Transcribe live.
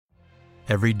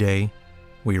Every day,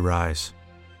 we rise,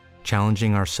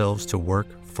 challenging ourselves to work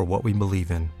for what we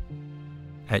believe in.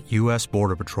 At U.S.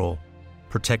 Border Patrol,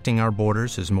 protecting our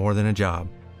borders is more than a job.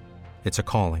 It's a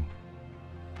calling.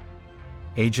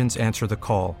 Agents answer the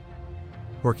call,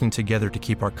 working together to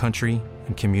keep our country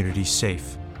and communities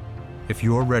safe. If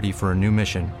you're ready for a new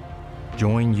mission,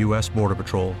 join U.S. Border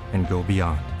Patrol and go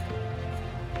beyond.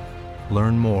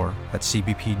 Learn more at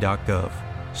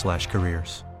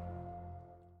cbp.gov/careers.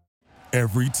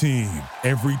 Every team,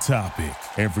 every topic,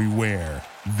 everywhere.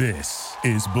 This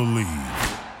is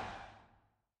Bleav.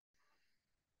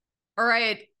 All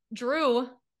right, Drew,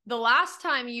 the last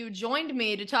time you joined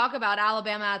me to talk about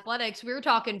Alabama athletics, we were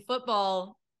talking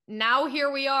football. Now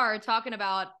here we are talking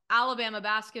about Alabama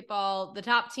basketball, the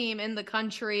top team in the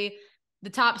country, the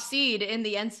top seed in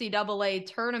the NCAA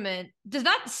tournament. Does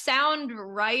that sound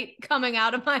right coming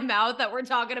out of my mouth that we're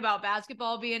talking about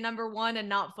basketball being number one and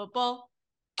not football?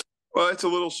 Well, it's a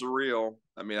little surreal.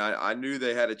 I mean, I knew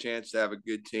they had a chance to have a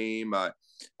good team.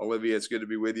 Olivia, it's good to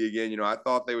be with you again. You know, I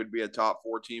thought they would be a top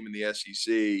 4 team in the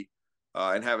SEC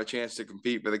and have a chance to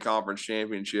compete for the conference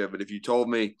championship. But if you told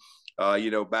me,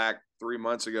 back 3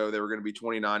 months ago, they were going to be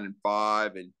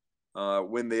 29-5 and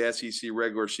win the SEC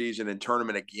regular season and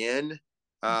tournament again,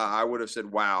 I would have said,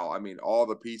 wow. I mean, all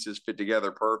the pieces fit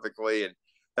together perfectly. And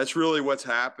that's really what's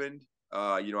happened.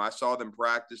 I saw them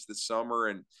practice this summer,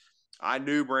 and I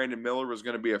knew Brandon Miller was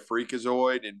going to be a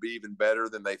freakazoid and be even better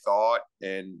than they thought.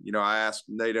 And, I asked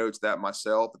Nate Oates that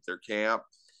myself at their camp,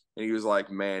 and he was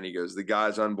like, man, he goes, the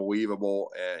guy's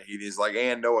unbelievable. And he's like,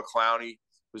 and Noah Clowney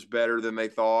was better than they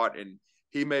thought. And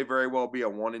he may very well be a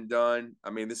one and done.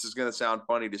 I mean, this is going to sound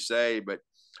funny to say, but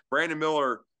Brandon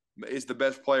Miller is the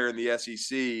best player in the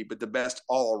SEC, but the best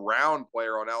all-around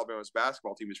player on Alabama's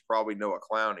basketball team is probably Noah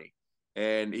Clowney.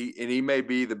 And he may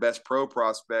be the best pro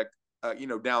prospect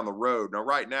down the road. Now,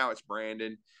 right now it's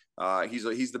Brandon.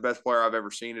 He's the best player I've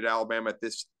ever seen at Alabama at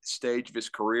this stage of his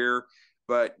career.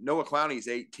 But Noah Clowney's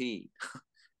 18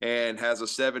 and has a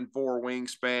 7'4"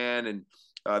 wingspan, and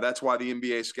that's why the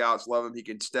NBA scouts love him. He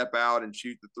can step out and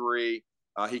shoot the three.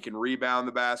 He can rebound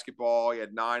the basketball. He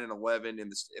had 9 and 11 in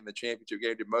the championship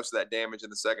game. Did most of that damage in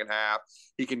the second half.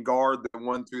 He can guard the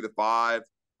 1 through the 5.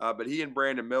 But he and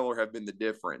Brandon Miller have been the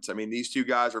difference. I mean, these two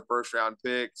guys are first-round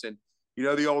picks, and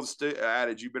the old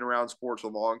adage, you've been around sports a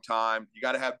long time, you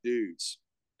got to have dudes.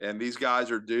 And these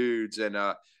guys are dudes. And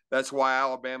that's why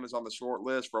Alabama's on the short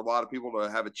list for a lot of people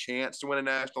to have a chance to win a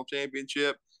national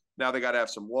championship. Now they got to have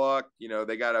some luck.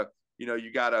 They got to,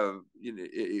 you got to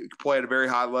play at a very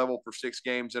high level for 6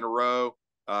 games in a row.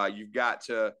 You've got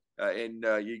to,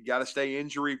 you got to stay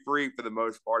injury free for the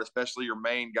most part, especially your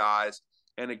main guys.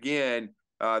 And again,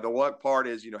 the luck part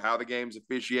is, how the game's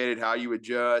officiated, how you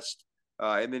adjust.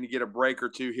 And then you get a break or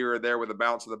two here or there with a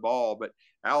bounce of the ball. But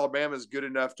Alabama's good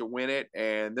enough to win it,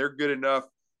 and they're good enough,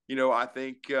 I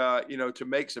think, to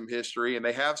make some history. And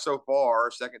they have so far,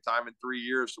 second time in 3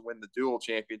 years to win the dual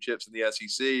championships in the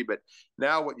SEC. But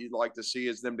now what you'd like to see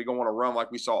is them to go on a run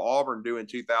like we saw Auburn do in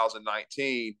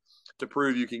 2019 to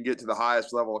prove you can get to the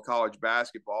highest level of college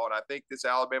basketball. And I think this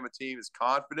Alabama team is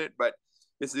confident, but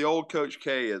it's the old Coach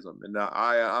K-ism. And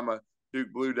I'm a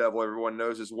Duke Blue Devil, everyone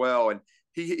knows as well. And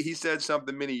he said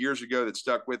something many years ago that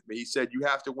stuck with me. He said, you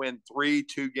have to win 3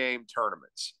 2-game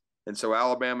tournaments. And so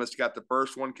Alabama's got the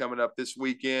first one coming up this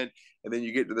weekend, and then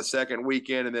you get to the second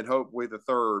weekend and then hopefully the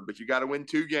third. But you got to win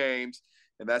 2 games,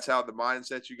 and that's how the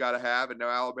mindset you got to have. And now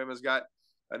Alabama's got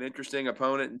an interesting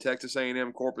opponent in Texas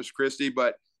A&M Corpus Christi.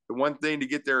 But the one thing to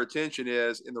get their attention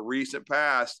is in the recent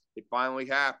past, it finally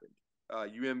happened.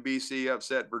 UMBC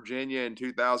upset Virginia in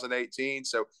 2018.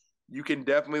 So you can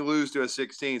definitely lose to a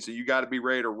 16, so you got to be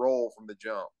ready to roll from the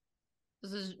jump.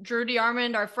 This is Drew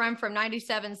DeArmond, our friend from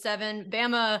 97.7,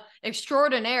 Bama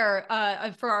extraordinaire,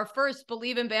 for our first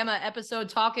Bleav in Bama episode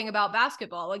talking about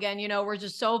basketball. Again, we're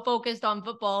just so focused on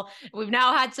football. We've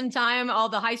now had some time. All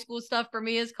the high school stuff for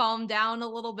me has calmed down a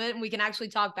little bit, and we can actually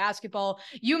talk basketball.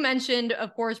 You mentioned,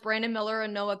 of course, Brandon Miller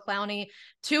and Noah Clowney,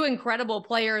 2 incredible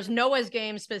players. Noah's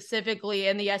game specifically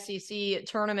in the SEC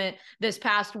tournament this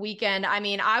past weekend. I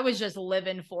mean, I was just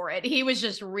living for it. He was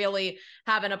just really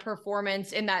having a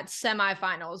performance in that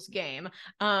semifinals game.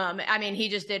 I mean, he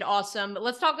just did awesome.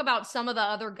 Let's talk about some of the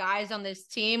other guys on this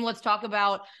team. Let's talk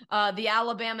about the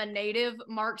Alabama native,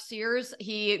 Mark Sears.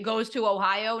 He goes to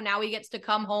Ohio. Now he gets to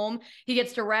come home. He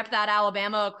gets to rep that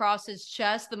Alabama across his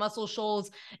chest, the Muscle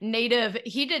Shoals native.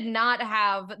 He did not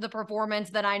have the performance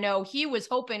that I know he was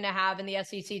hoping to have in the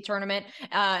SEC tournament,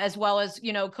 as well as,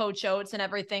 Coach Oates and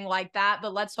everything like that.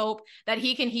 But let's hope that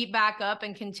he can heat back up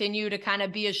and continue to kind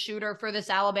of be a shooter for this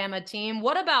Alabama team.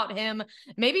 What about him?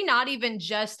 Maybe not even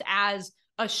just as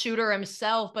a shooter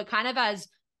himself, but kind of as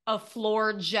a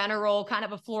floor general, kind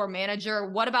of a floor manager.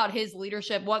 What about his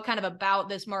leadership? What kind of about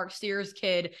this Mark Steers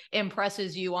kid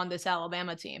impresses you on this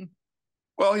Alabama team?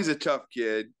 Well, he's a tough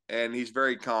kid, and he's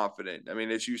very confident. I mean,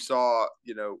 as you saw,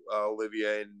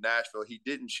 Olivier in Nashville, he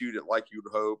didn't shoot it like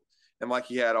you'd hope and like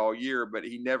he had all year, but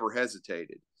he never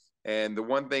hesitated. And the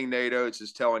one thing Nate Oates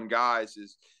is telling guys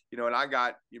is, and I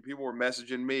got people were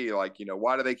messaging me like,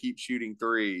 why do they keep shooting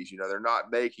threes? They're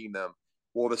not making them.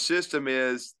 Well, the system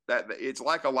is that it's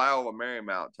like a Lyle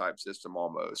Marymount type system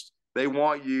almost. They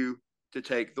want you to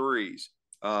take threes.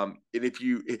 And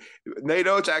Nate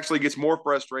Oates actually gets more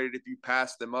frustrated if you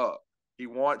pass them up. He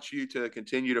wants you to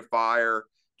continue to fire,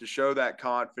 to show that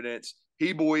confidence.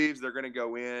 He believes they're going to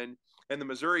go in. And the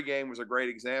Missouri game was a great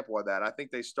example of that. I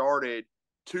think they started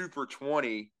 2 for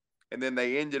 20, and then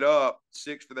they ended up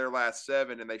 6 for their last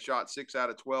 7, and they shot 6 out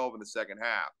of 12 in the second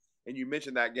half. And you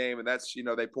mentioned that game, and that's,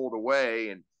 they pulled away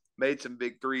and made some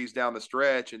big threes down the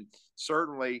stretch. And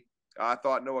certainly I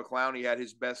thought Noah Clowney had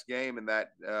his best game in that,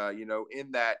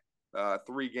 in that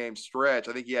 3-game stretch.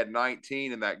 I think he had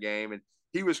 19 in that game, and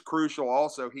he was crucial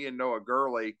also. He and Noah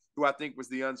Gurley, who I think was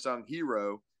the unsung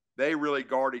hero, they really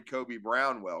guarded Kobe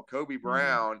Brown well. Kobe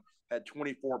Brown had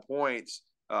 24 points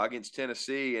against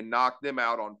Tennessee and knocked them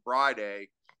out on Friday,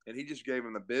 and he just gave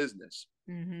him the business.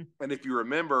 Mm-hmm. And if you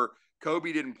remember,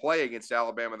 Kobe didn't play against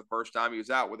Alabama the first time. He was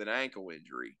out with an ankle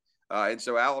injury. And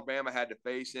so Alabama had to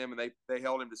face him, and they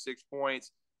held him to 6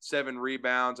 points, 7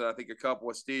 rebounds, and I think a couple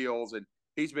of steals. And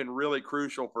he's been really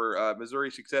crucial for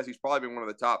Missouri's success. He's probably been one of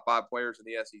the top 5 players in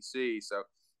the SEC. So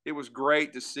it was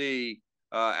great to see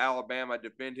Alabama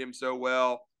defend him so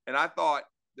well. And I thought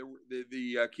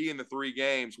the key in the 3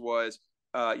 games was,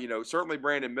 certainly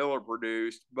Brandon Miller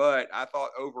produced, but I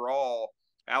thought overall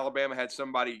Alabama had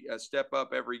somebody step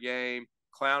up every game.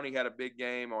 Clowney had a big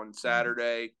game on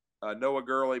Saturday. Noah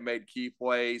Gurley made key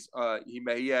plays.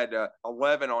 He had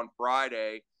 11 on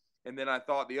Friday. And then I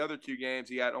thought the other 2 games,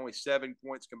 he had only 7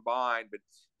 points combined, but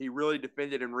he really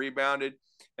defended and rebounded.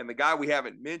 And the guy we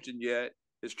haven't mentioned yet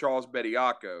is Charles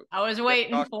Bediako. I was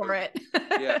waiting for it.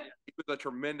 Yeah, he was a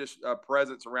tremendous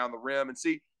presence around the rim. And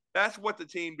see, that's what the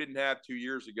team didn't have 2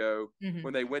 years ago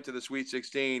when they went to the Sweet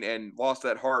 16 and lost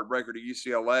that heartbreaker to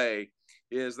UCLA,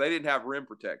 is they didn't have rim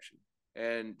protection.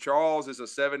 And Charles is a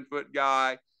 7-foot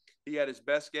guy. He had his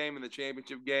best game in the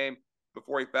championship game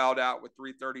before he fouled out with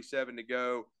 3:37 to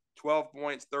go. 12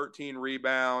 points, 13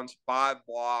 rebounds, 5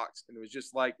 blocks, and it was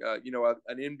just like an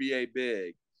NBA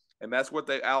big. And that's what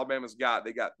Alabama's got.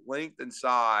 They got length and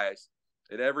size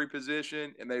at every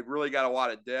position, and they've really got a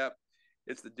lot of depth.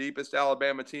 It's the deepest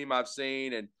Alabama team I've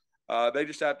seen, and they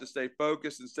just have to stay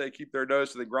focused and keep their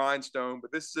nose to the grindstone.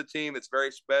 But this is a team that's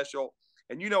very special,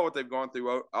 and you know what they've gone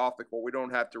through off the court. We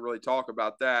don't have to really talk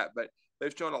about that, but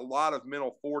they've shown a lot of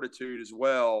mental fortitude as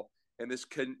well. And this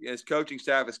coaching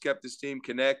staff has kept this team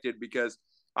connected, because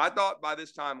I thought by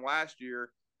this time last year,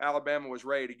 Alabama was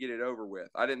ready to get it over with.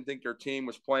 I didn't think their team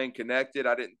was playing connected.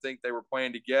 I didn't think they were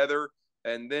playing together.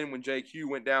 And then when JQ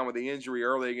went down with the injury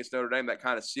early against Notre Dame, that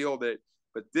kind of sealed it.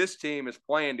 But this team is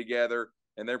playing together,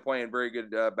 and they're playing very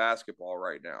good basketball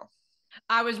right now.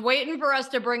 I was waiting for us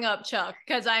to bring up Chuck,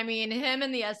 because I mean, him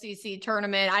in the SEC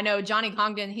tournament, I know Johnny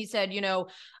Congdon, he said,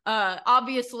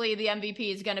 obviously the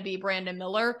MVP is going to be Brandon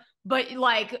Miller, but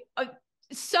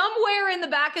somewhere in the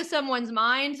back of someone's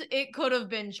mind, it could have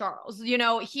been Charles.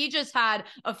 He just had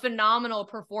a phenomenal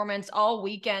performance all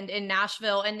weekend in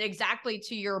Nashville. And exactly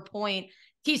to your point,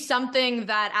 he's something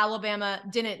that Alabama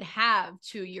didn't have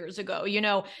 2 years ago.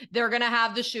 They're going to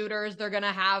have the shooters, they're going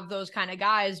to have those kind of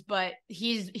guys, but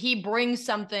he brings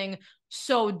something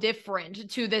so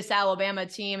different to this Alabama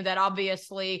team that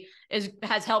obviously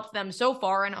has helped them so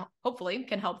far and hopefully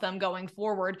can help them going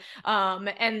forward.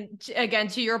 And again,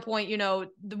 to your point,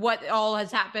 what all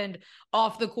has happened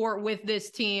off the court with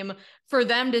this team, for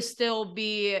them to still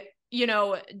be,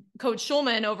 Coach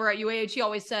Schulman over at UAH, he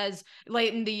always says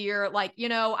late in the year,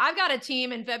 I've got a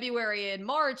team in February and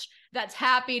March that's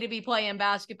happy to be playing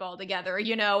basketball together.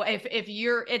 If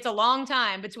it's a long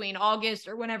time between August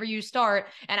or whenever you start,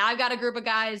 and I've got a group of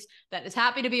guys that is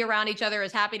happy to be around each other,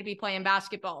 is happy to be playing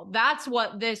basketball. That's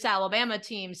what this Alabama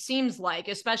team seems like,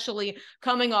 especially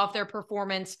coming off their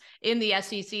performance in the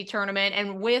SEC tournament.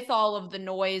 And with all of the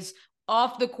noise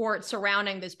off the court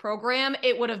surrounding this program,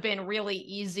 it would have been really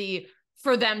easy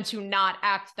for them to not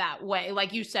act that way.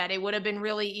 Like you said, it would have been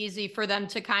really easy for them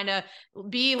to kind of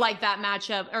be like that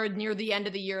matchup or near the end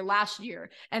of the year last year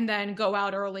and then go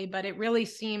out early. But it really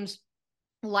seems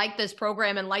like this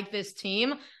program and like this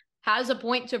team, has a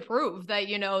point to prove that,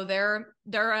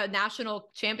 they're a national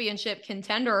championship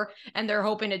contender, and they're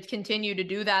hoping to continue to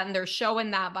do that. And they're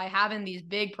showing that by having these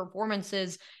big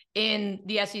performances in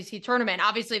the SEC tournament.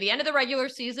 Obviously, the end of the regular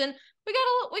season, we got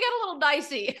a little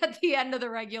dicey at the end of the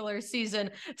regular season,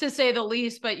 to say the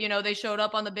least. But, they showed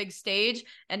up on the big stage,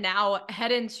 and now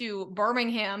head into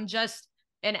Birmingham, just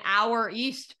an hour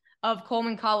east of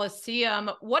Coleman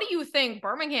Coliseum. What do you think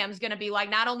Birmingham's going to be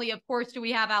like? Not only, of course, do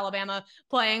we have Alabama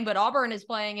playing, but Auburn is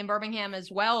playing in Birmingham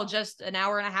as well, just an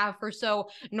hour and a half or so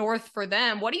north for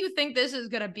them. What do you think this is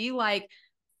going to be like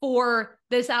for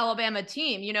this Alabama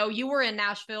team? You were in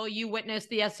Nashville, you witnessed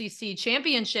the SEC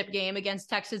championship game against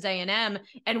Texas A&M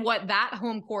and what that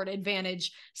home court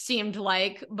advantage seemed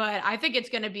like. But I think it's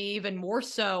going to be even more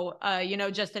so,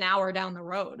 just an hour down the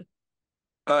road.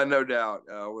 No doubt,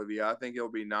 Olivia. I think it'll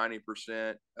be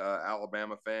 90%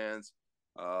 Alabama fans,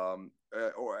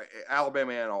 or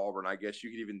Alabama and Auburn. I guess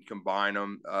you could even combine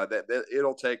them. That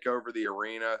it'll take over the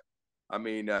arena. I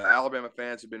mean, Alabama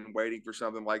fans have been waiting for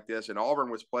something like this, and Auburn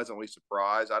was pleasantly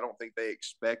surprised. I don't think they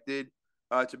expected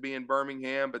to be in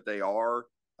Birmingham, but they are.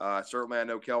 Certainly, I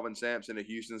know Kelvin Sampson of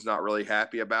Houston's not really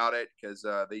happy about it, because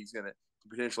he's going to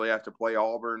potentially have to play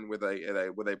Auburn with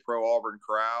a pro Auburn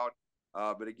crowd.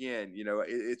 But again,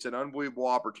 it's an unbelievable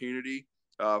opportunity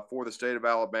for the state of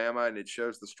Alabama, and it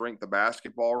shows the strength of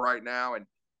basketball right now. And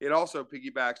it also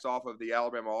piggybacks off of the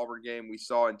Alabama-Auburn game we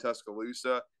saw in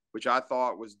Tuscaloosa, which I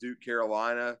thought was Duke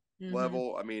Carolina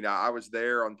level. I mean, I was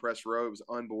there on press row. It was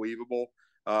unbelievable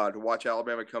to watch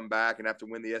Alabama come back and have to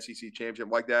win the SEC championship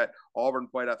like that. Auburn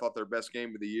played, I thought, their best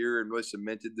game of the year and really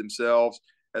cemented themselves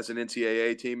as an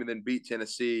NCAA team, and then beat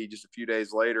Tennessee just a few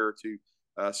days later to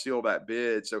seal that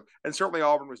bid. So, and certainly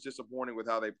Auburn was disappointing with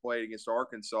how they played against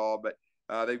Arkansas, but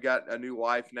they've got a new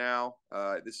life now.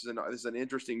 This is an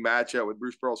interesting matchup with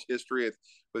Bruce Pearl's history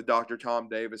with Dr. Tom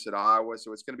Davis at Iowa.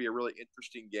 So it's going to be a really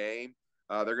interesting game.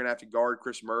 They're going to have to guard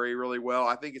Chris Murray really well.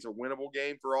 I think it's a winnable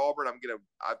game for Auburn.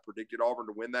 I've predicted Auburn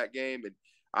to win that game, and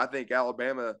I think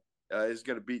Alabama is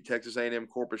going to beat Texas A&M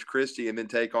Corpus Christi and then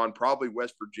take on probably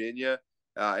West Virginia.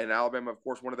 And Alabama, of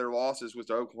course, one of their losses was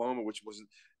to Oklahoma, which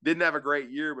didn't have a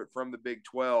great year, but from the Big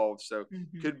 12. So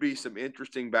could be some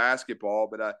interesting basketball.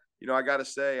 But, I got to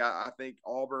say, I think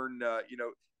Auburn,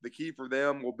 the key for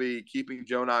them will be keeping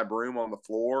Jonai Broome on the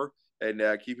floor and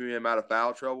keeping him out of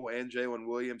foul trouble, and Jalen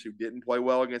Williams, who didn't play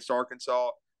well against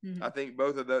Arkansas. I think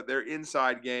both of their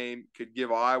inside game could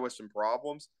give Iowa some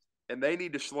problems, and they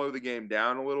need to slow the game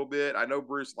down a little bit. I know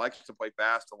Bruce likes to play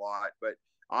fast a lot, but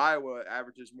Iowa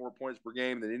averages more points per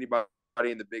game than anybody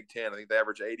in the Big Ten. I think they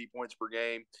average 80 points per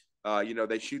game.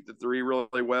 They shoot the three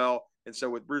really well. And so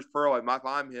with Bruce Pearl, if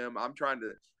I'm him,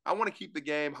 I want to keep the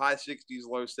game high 60s,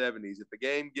 low 70s. If the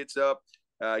game gets up,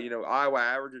 Iowa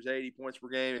averages 80 points per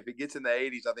game. If it gets in the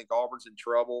 80s, I think Auburn's in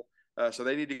trouble. So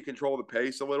they need to control the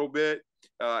pace a little bit.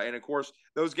 And of course,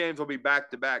 those games will be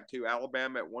back to back too.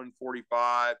 Alabama at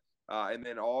 145. And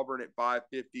then Auburn at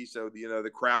 550. So,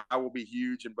 the crowd will be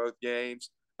huge in both games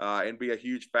and be a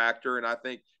huge factor. And I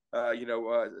think,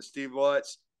 Steve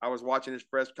Lutz, I was watching his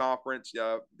press conference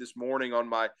this morning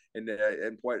on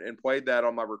and played that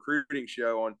on my recruiting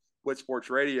show on Blitz Sports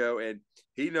Radio, and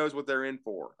he knows what they're in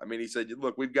for. I mean, he said,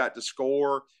 look, we've got to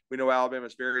score. We know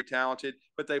Alabama's very talented,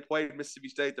 but they played Mississippi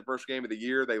State the first game of the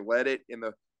year. They led it in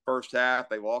the first half.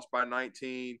 They lost by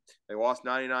 19. They lost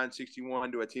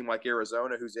 99-61 to a team like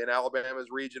Arizona, who's in Alabama's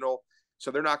regional. So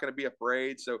they're not going to be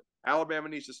afraid. So Alabama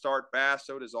needs to start fast.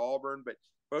 So does Auburn, but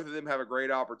both of them have a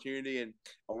great opportunity. And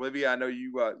Olivia, I know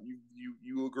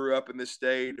you grew up in this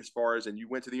state and you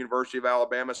went to the University of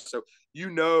Alabama. So you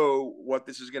know what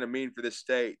this is going to mean for this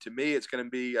state. To me, it's going to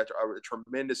be a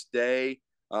tremendous day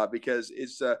because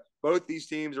it's both these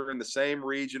teams are in the same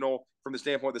regional from the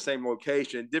standpoint of the same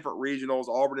location, different regionals,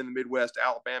 Auburn in the Midwest,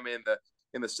 Alabama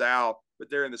in the South, but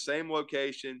they're in the same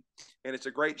location. And it's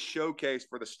a great showcase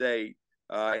for the state.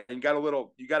 And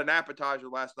you got an appetizer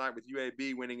last night with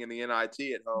UAB winning in the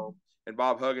NIT at home, and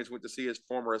Bob Huggins went to see his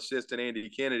former assistant Andy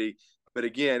Kennedy. But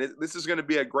again, this is going to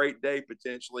be a great day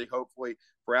potentially, hopefully,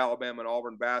 for Alabama and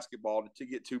Auburn basketball to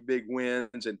get two big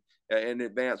wins and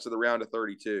advance to the round of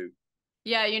 32.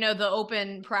 Yeah, the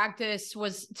open practice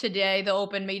was today, the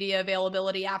open media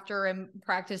availability after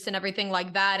practice and everything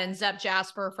like that. And Zep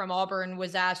Jasper from Auburn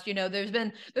was asked, there's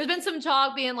been some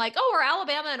talk being like, oh, are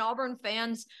Alabama and Auburn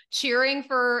fans cheering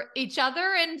for each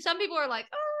other? And some people are like,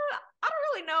 oh, I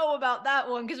don't really know about that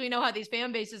one because we know how these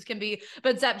fan bases can be.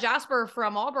 But Zep Jasper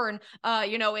from Auburn,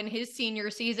 in his senior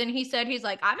season, he's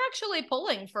like, I'm actually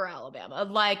pulling for Alabama.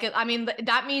 Like, I mean,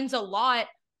 that means a lot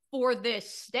for this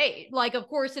state. Like, of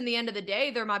course, in the end of the day,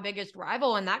 they're my biggest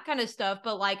rival and that kind of stuff.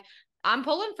 But like, I'm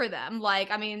pulling for them.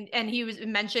 Like, I mean, and he was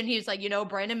mentioned, he's like,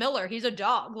 Brandon Miller, he's a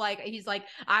dog. Like, he's like,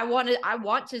 I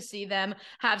want to see them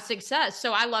have success.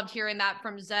 So I loved hearing that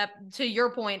from Zep. To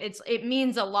your point, it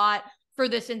means a lot for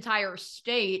this entire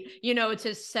state,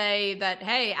 to say that,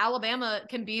 hey, Alabama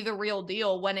can be the real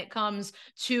deal when it comes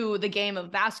to the game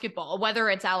of basketball, whether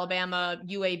it's Alabama,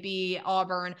 UAB,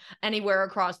 Auburn, anywhere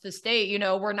across the state.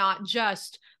 We're not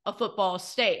just a football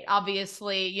state.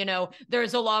 Obviously,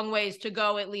 there's a long ways to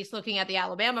go, at least looking at the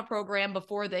Alabama program,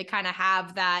 before they kind of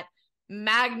have that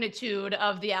magnitude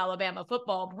of the Alabama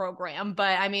football program.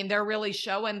 But I mean, they're really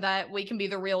showing that we can be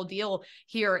the real deal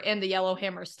here in the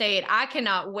Yellowhammer State. I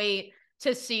cannot wait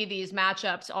to see these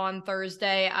matchups on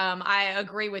Thursday. I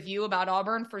agree with you about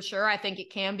Auburn for sure. I think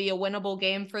it can be a winnable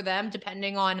game for them,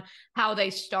 depending on how they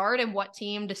start and what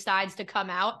team decides to come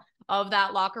out of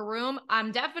that locker room.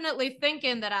 I'm definitely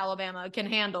thinking that Alabama can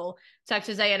handle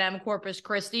Texas A&M Corpus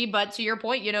Christi, but to your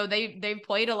point, they've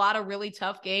played a lot of really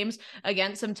tough games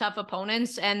against some tough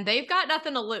opponents, and they've got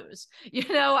nothing to lose.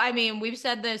 I mean, we've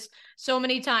said this so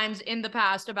many times in the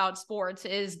past about sports,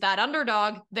 is that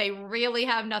underdog, they really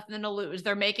have nothing to lose.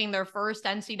 They're making their first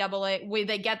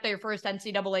they get their first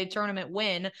NCAA tournament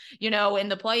win, in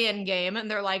the play-in game, and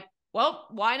they're like, well,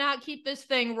 why not keep this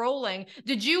thing rolling?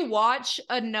 Did you watch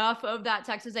enough of that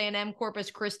Texas A&M Corpus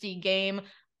Christi game?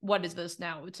 What is this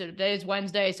now? Today's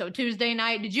Wednesday, so Tuesday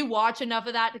night. Did you watch enough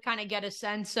of that to kind of get a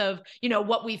sense of,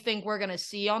 what we think we're going to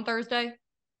see on Thursday?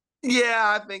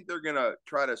 Yeah, I think they're going to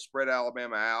try to spread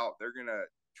Alabama out. They're going to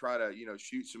try to,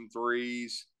 shoot some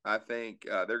threes. I think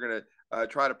they're going to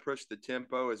try to push the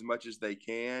tempo as much as they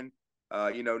can.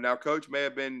 Now Coach may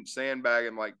have been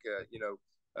sandbagging, like,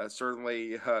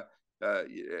 certainly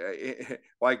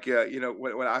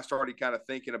when I started kind of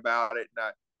thinking about it,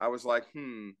 and I was like,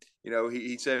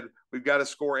 he said, we've got to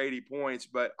score 80 points.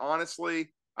 But honestly,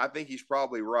 I think he's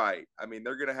probably right. I mean,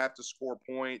 they're going to have to score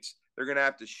points. They're going to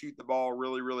have to shoot the ball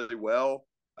really, really well.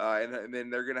 And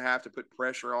then they're going to have to put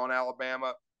pressure on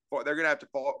Alabama. They're going to have to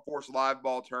force live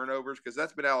ball turnovers, because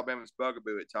that's been Alabama's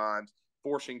bugaboo at times,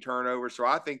 forcing turnovers. So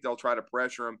I think they'll try to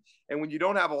pressure them. And when you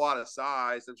don't have a lot of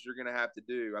size, that's what you're going to have to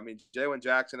do. I mean, Jalen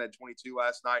Jackson had 22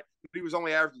 last night, but he was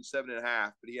only averaging 7.5,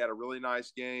 but he had a really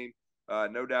nice game.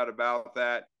 No doubt about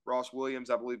that. Ross Williams,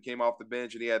 I Bleav, came off the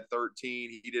bench and he had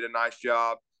 13. He did a nice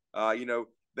job.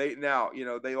 They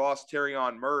lost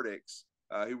Terrion Murdix,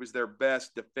 who was their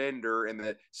best defender in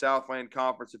the Southland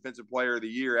Conference Defensive Player of the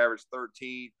Year, averaged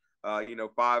 13.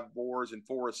 5 boards and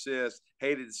 4 assists.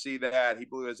 Hated to see that. He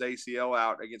blew his ACL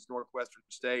out against Northwestern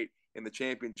State in the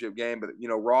championship game. But,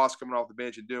 Ross coming off the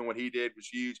bench and doing what he did was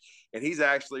huge. And he's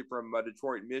actually from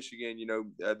Detroit, Michigan,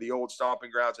 the old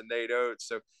stomping grounds of Nate Oates.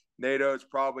 So Nate Oates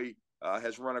probably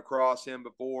has run across him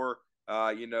before,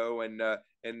 and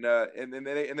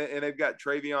they've got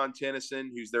Travion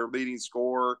Tennyson, who's their leading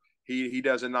scorer. He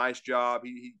does a nice job.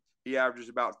 He averages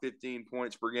about 15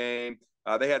 points per game.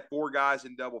 They had 4 guys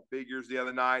in double figures the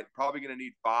other night. Probably going to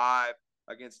need 5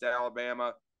 against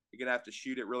Alabama. You're going to have to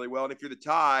shoot it really well. And if you're the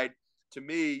Tide, to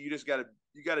me, you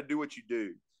got to do what you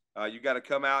do. You got to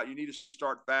come out. You need to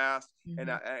start fast. Mm-hmm.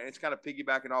 And it's kind of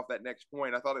piggybacking off that next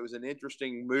point. I thought it was an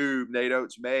interesting move Nate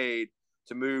Oates made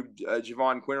to move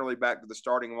Javon Quinterly back to the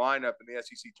starting lineup in the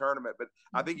SEC tournament. But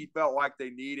I think he felt like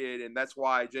they needed, and that's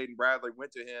why Jaden Bradley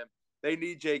went to him. They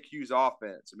need JQ's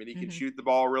offense. I mean, he can shoot the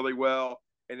ball really well.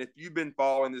 And if you've been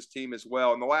following this team as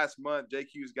well, in the last month,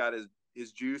 JQ's got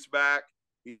his juice back.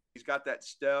 He's got that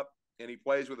step, and he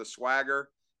plays with a swagger,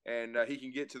 and he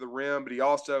can get to the rim. But he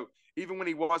also, even when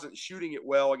he wasn't shooting it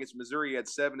well against Missouri, he had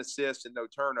 7 assists and no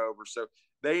turnovers. So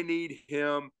they need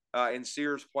him and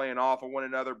Sears playing off of one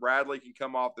another. Bradley can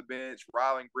come off the bench,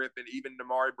 Rylan Griffin, even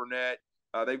Damari Burnett.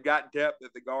 They've got depth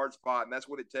at the guard spot, and that's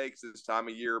what it takes this time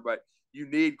of year. But you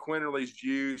need Quinterly's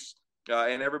juice,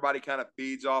 and everybody kind of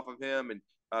feeds off of him. And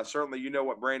certainly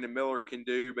what Brandon Miller can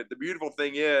do. But the beautiful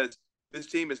thing is this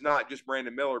team is not just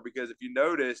Brandon Miller, because if you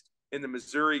noticed in the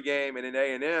Missouri game and in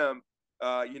A&M,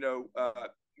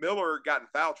 Miller got in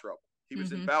foul trouble. He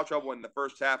was in foul trouble in the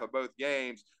first half of both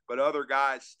games, but other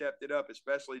guys stepped it up,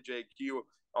 especially JQ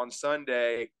on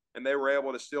Sunday, and they were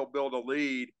able to still build a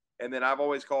lead. And then I've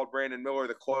always called Brandon Miller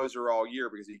the closer all year,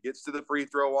 because he gets to the free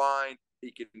throw line,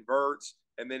 he converts,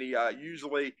 and then he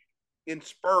usually – in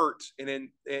spurts, and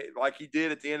like he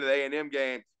did at the end of the A&M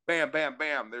game, bam, bam,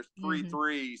 bam, there's 3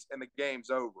 threes and the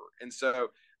game's over. And so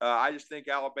I just think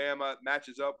Alabama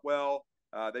matches up well.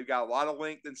 They've got a lot of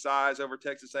length and size over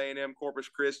Texas A&M, Corpus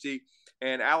Christi.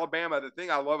 And Alabama, the thing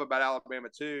I love about Alabama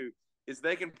too is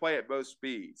they can play at both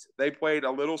speeds. They played a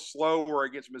little slower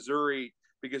against Missouri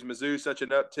because Mizzou's such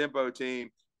an up-tempo team,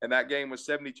 and that game was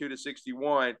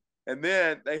 72-61. And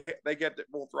then they kept it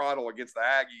full throttle against the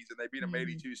Aggies, and they beat them Mhm.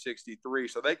 82-63.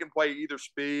 So they can play either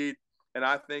speed, and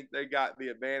I think they got the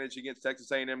advantage against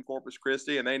Texas A&M Corpus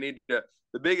Christi. And they need to.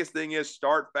 The biggest thing is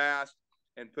start fast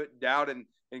and put doubt in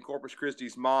Corpus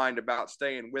Christi's mind about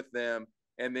staying with them,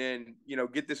 and then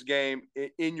get this game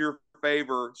in your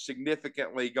favor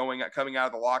significantly coming out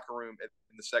of the locker room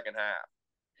in the second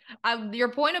half. Your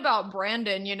point about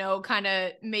Brandon, kind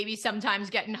of maybe sometimes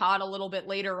getting hot a little bit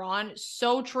later on,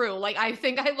 so true. Like, I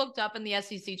think I looked up in the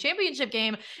SEC championship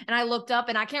game, and I looked up,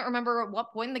 and I can't remember at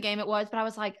what point in the game it was, but I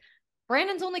was like,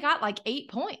 Brandon's only got like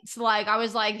 8 points. Like, I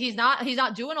was like, he's not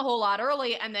doing a whole lot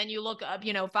early. And then you look up,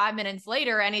 5 minutes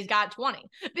later and he's got 20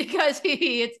 because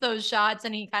he hits those shots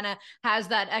and he kind of has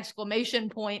that exclamation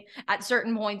point at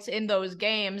certain points in those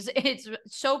games. It's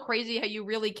so crazy how you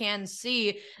really can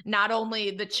see not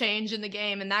only the change in the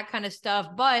game and that kind of stuff,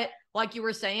 but like you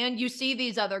were saying, you see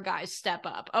these other guys step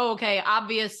up. Oh, okay,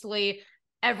 obviously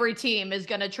every team is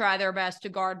going to try their best to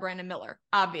guard Brandon Miller,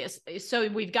 obviously. So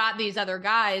we've got these other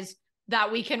guys that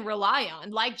we can rely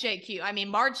on, like JQ. I mean,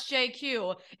 March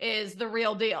JQ is the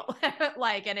real deal.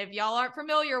 And if y'all aren't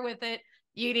familiar with it,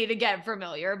 you need to get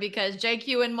familiar because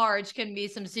JQ in March can be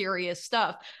some serious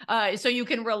stuff. So you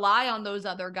can rely on those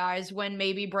other guys when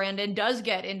maybe Brandon does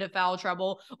get into foul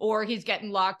trouble or he's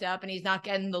getting locked up and he's not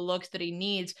getting the looks that he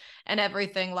needs and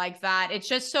everything like that. It's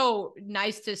just so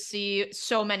nice to see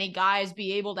so many guys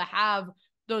be able to have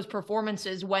those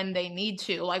performances when they need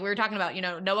to. Like we were talking about,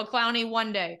 Noah Clowney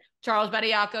one day, Charles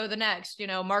Bediako the next,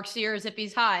 Mark Sears if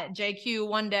he's hot, JQ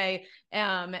one day.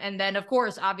 And then, of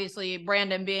course, obviously,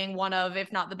 Brandon being one of,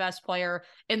 if not the best player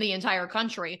in the entire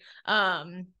country.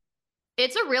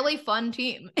 It's a really fun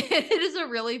team. It is a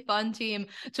really fun team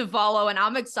to follow. And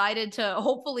I'm excited to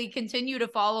hopefully continue to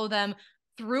follow them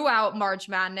throughout March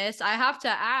Madness. I have to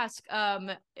ask,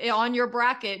 on your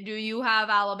bracket, do you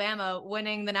have Alabama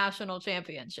winning the national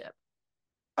championship?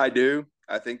 I do.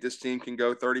 I think this team can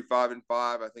go 35-5.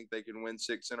 I think they can win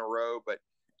 6 in a row. But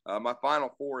my Final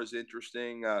Four is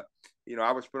interesting. I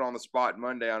was put on the spot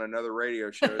Monday on another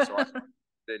radio show, so I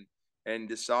started and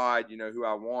decide, who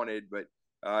I wanted, but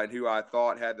and who I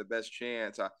thought had the best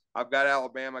chance. I've got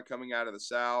Alabama coming out of the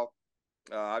South.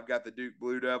 I've got the Duke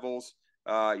Blue Devils,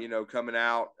 coming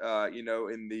out, in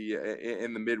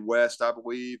the Midwest, I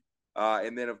Bleav.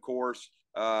 And then, of course,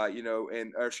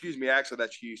 excuse me, actually,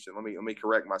 that's Houston. Let me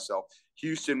correct myself.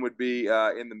 Houston would be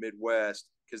in the Midwest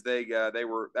because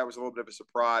that was a little bit of a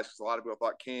surprise because a lot of people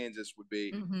thought Kansas would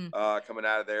be coming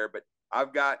out of there. But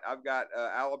I've got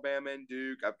Alabama and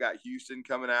Duke. I've got Houston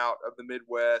coming out of the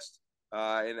Midwest,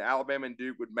 and Alabama and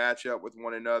Duke would match up with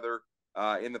one another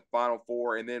in the Final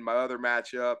Four. And then my other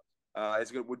matchup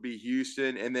would be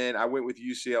Houston, and then I went with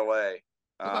UCLA.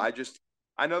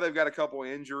 I know they've got a couple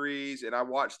injuries, and I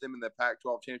watched them in the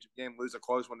Pac-12 championship game lose a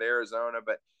close one to Arizona,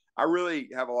 but I really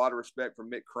have a lot of respect for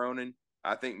Mick Cronin.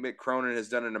 I think Mick Cronin has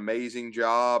done an amazing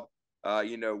job,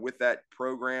 with that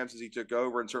program since he took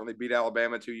over and certainly beat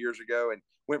Alabama 2 years ago and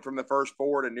went from the first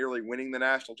four to nearly winning the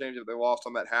national championship. They lost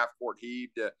on that half-court heave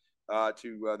to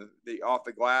the off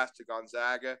the glass to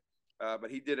Gonzaga, but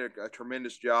he did a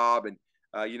tremendous job, and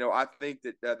I think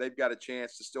that they've got a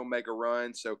chance to still make a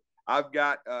run. So I've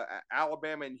got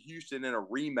Alabama and Houston in a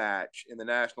rematch in the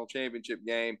national championship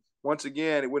game. Once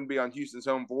again, it wouldn't be on Houston's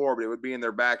home floor, but it would be in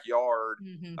their backyard.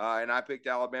 And I picked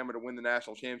Alabama to win the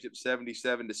national championship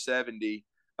 77-70.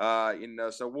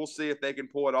 So we'll see if they can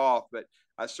pull it off. But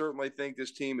I certainly think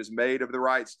this team is made of the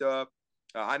right stuff.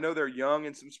 I know they're young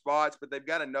in some spots, but they've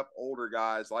got enough older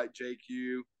guys like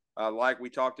JQ, like we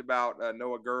talked about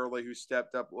Noah Gurley, who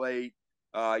stepped up late.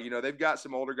 They've got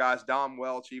some older guys. Dom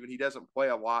Welch, even he doesn't play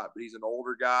a lot, but he's an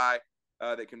older guy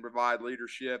that can provide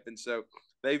leadership. And so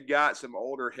they've got some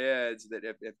older heads that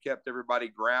have kept everybody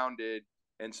grounded.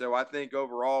 And so I think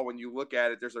overall, when you look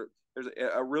at it, there's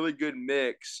a really good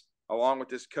mix along with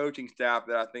this coaching staff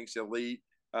that I think is elite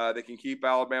that can keep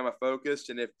Alabama focused.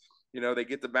 And if, they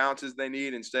get the bounces they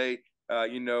need and stay,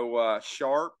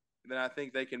 sharp, then I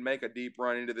think they can make a deep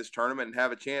run into this tournament and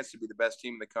have a chance to be the best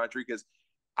team in the country. Because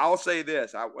I'll say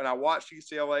this, when I watched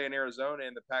UCLA and Arizona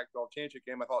in the Pac-12 championship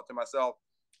game, I thought to myself,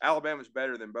 Alabama's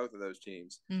better than both of those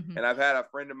teams. And I've had a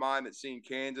friend of mine that's seen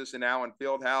Kansas and Allen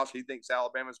Fieldhouse. He thinks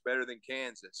Alabama's better than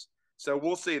Kansas. So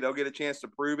we'll see. They'll get a chance to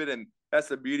prove it, and that's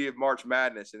the beauty of March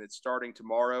Madness, and it's starting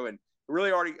tomorrow. And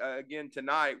really already, again,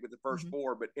 tonight with the first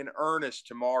four, but in earnest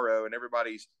tomorrow, and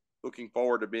everybody's looking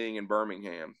forward to being in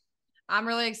Birmingham. I'm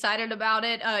really excited about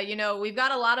it. We've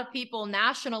got a lot of people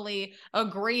nationally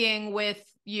agreeing with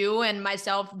you and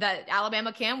myself that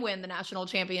Alabama can win the national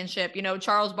championship.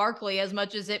 Charles Barkley, as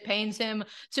much as it pains him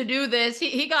to do this,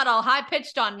 he got all high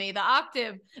pitched on me. The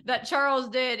octave that Charles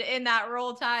did in that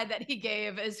Roll Tide that he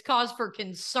gave is cause for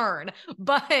concern.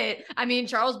 But I mean,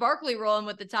 Charles Barkley rolling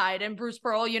with the Tide, and Bruce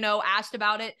Pearl, asked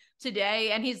about it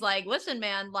today. And he's like, listen,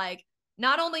 man, like,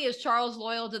 not only is Charles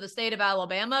loyal to the state of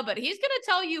Alabama, but he's going to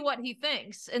tell you what he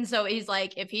thinks. And so he's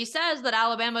like, if he says that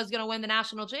Alabama is going to win the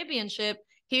national championship,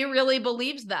 he really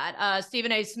believes that.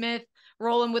 Stephen A. Smith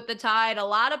rolling with the Tide. A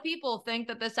lot of people think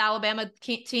that this Alabama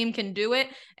team can do it.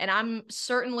 And I'm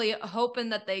certainly hoping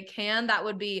that they can. That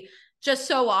would be just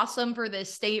so awesome for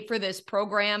this state, for this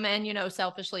program, and,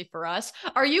 selfishly for us.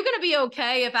 Are you going to be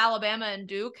okay if Alabama and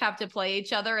Duke have to play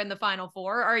each other in the Final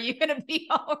Four? Are you going to be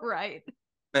all right?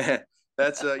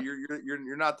 That's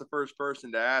you're not the first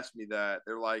person to ask me that.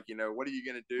 They're like, what are you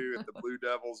going to do if the Blue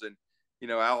Devils and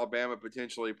Alabama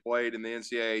potentially played in the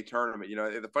NCAA tournament?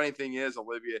 The funny thing is,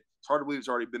 Olivia, it's hard to believe it's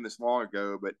already been this long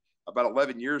ago, but about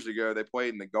 11 years ago they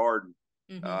played in the Garden,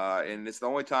 and it's the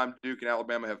only time Duke and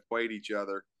Alabama have played each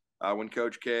other. When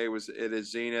Coach K was at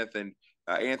his zenith, and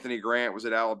Anthony Grant was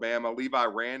at Alabama. Levi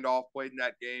Randolph played in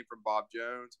that game from Bob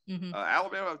Jones.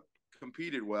 Alabama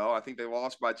competed well. I think they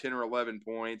lost by 10 or 11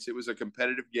 points. It was a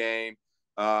competitive game,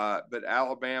 but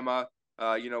Alabama,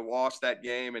 lost that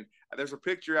game. And there's a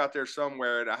picture out there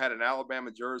somewhere, and I had an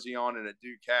Alabama jersey on and a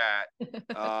Duke hat,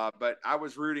 but I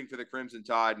was rooting for the Crimson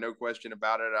Tide, no question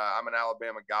about it. I'm an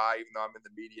Alabama guy, even though I'm in the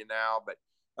media now, but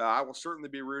I will certainly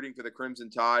be rooting for the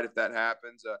Crimson Tide if that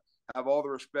happens. I have all the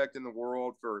respect in the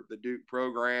world for the Duke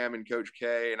program and Coach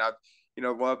K, and I've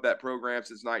loved that program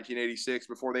since 1986,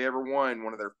 before they ever won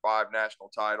one of their 5 national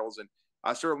titles. And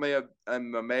I certainly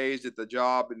am amazed at the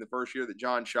job in the first year that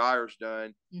John Shire's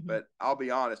done. But I'll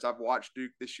be honest, I've watched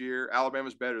Duke this year.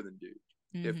 Alabama's better than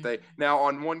Duke. If they now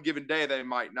on one given day they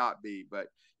might not be, but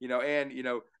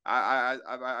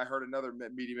I heard another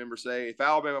media member say if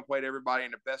Alabama played everybody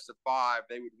in a best of 5,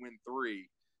 they would win 3.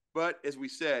 But as we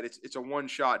said, it's a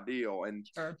one-shot deal. And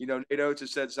sure. Nate Oates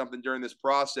has said something during this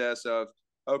process of,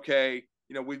 okay,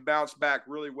 we've bounced back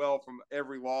really well from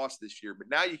every loss this year, but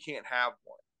now you can't have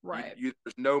one. Right.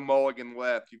 There's no mulligan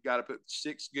left. You've got to put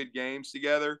 6 good games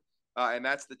together, and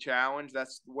that's the challenge.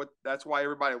 That's why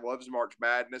everybody loves March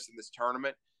Madness in this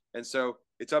tournament. And so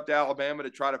it's up to Alabama to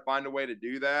try to find a way to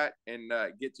do that and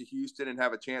get to Houston and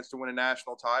have a chance to win a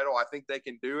national title. I think they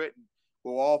can do it. And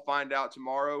we'll all find out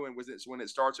tomorrow. And when it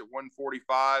starts at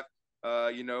 1:45,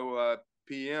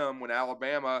 p.m. when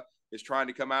Alabama is trying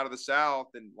to come out of the South.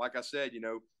 And like I said,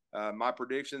 my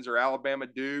predictions are Alabama,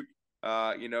 Duke,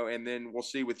 and then we'll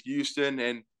see with Houston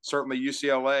and certainly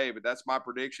UCLA. But that's my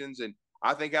predictions. And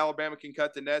I think Alabama can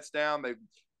cut the nets down.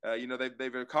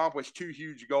 They've accomplished 2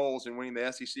 huge goals in winning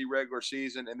the SEC regular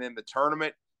season and then the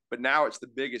tournament, but now it's the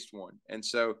biggest one. And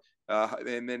so,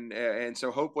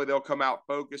 so hopefully they'll come out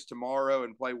focused tomorrow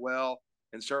and play well,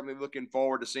 and certainly looking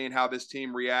forward to seeing how this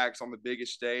team reacts on the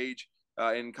biggest stage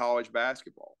in college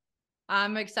basketball.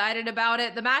 I'm excited about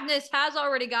it. The madness has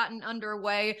already gotten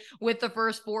underway with the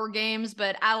first 4 games,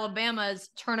 but Alabama's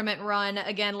tournament run,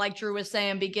 again, like Drew was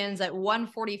saying, begins at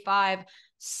 1:45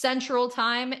 Central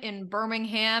Time in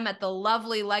Birmingham at the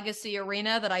lovely Legacy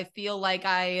Arena that I feel like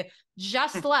I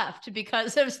just left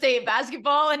because of state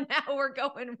basketball, and now we're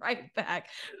going right back.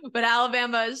 But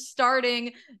Alabama is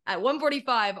starting at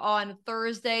 1:45 on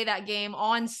Thursday, that game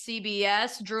on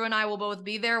CBS. Drew and I will both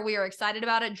be there. We are excited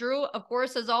about it. Drew, of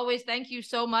course, as always, thank you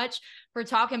so much for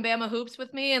talking Bama hoops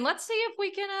with me, and let's see if we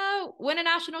can win a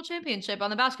national championship on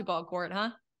the basketball court,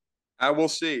 huh? We'll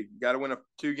see. Got to win a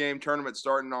 2-game tournament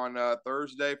starting on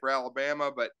Thursday for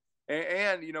Alabama, but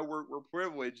we're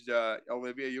privileged,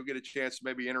 Olivia. You'll get a chance to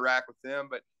maybe interact with them,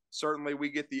 but certainly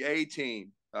we get the A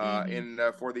team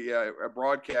for the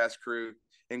broadcast crew,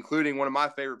 including one of my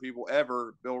favorite people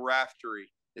ever, Bill Raftery,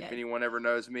 if anyone ever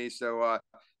knows me. So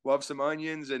love some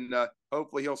onions, and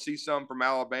hopefully he'll see some from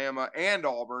Alabama and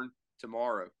Auburn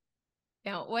tomorrow.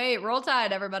 Can't wait. Roll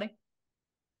Tide, everybody.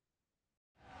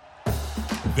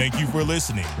 Thank you for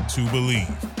listening to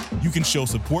Bleav. You can show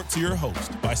support to your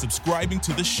host by subscribing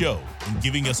to the show and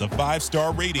giving us a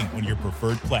 5-star rating on your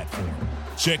preferred platform.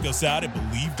 Check us out at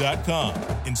Bleav.com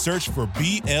and search for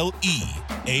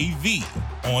BLEAV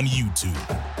on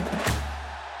YouTube.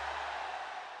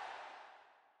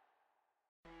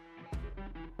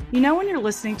 You know when you're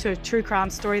listening to a true crime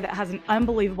story that has an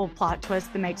unbelievable plot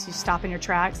twist that makes you stop in your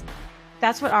tracks?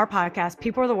 That's what our podcast,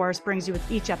 People Are the Worst, brings you with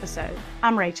each episode.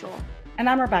 I'm Rachel. And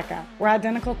I'm Rebecca. We're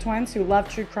identical twins who love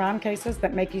true crime cases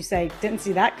that make you say, didn't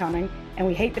see that coming, and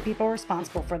we hate the people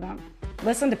responsible for them.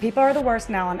 Listen to People Are the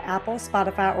Worst now on Apple,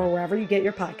 Spotify, or wherever you get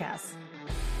your podcasts.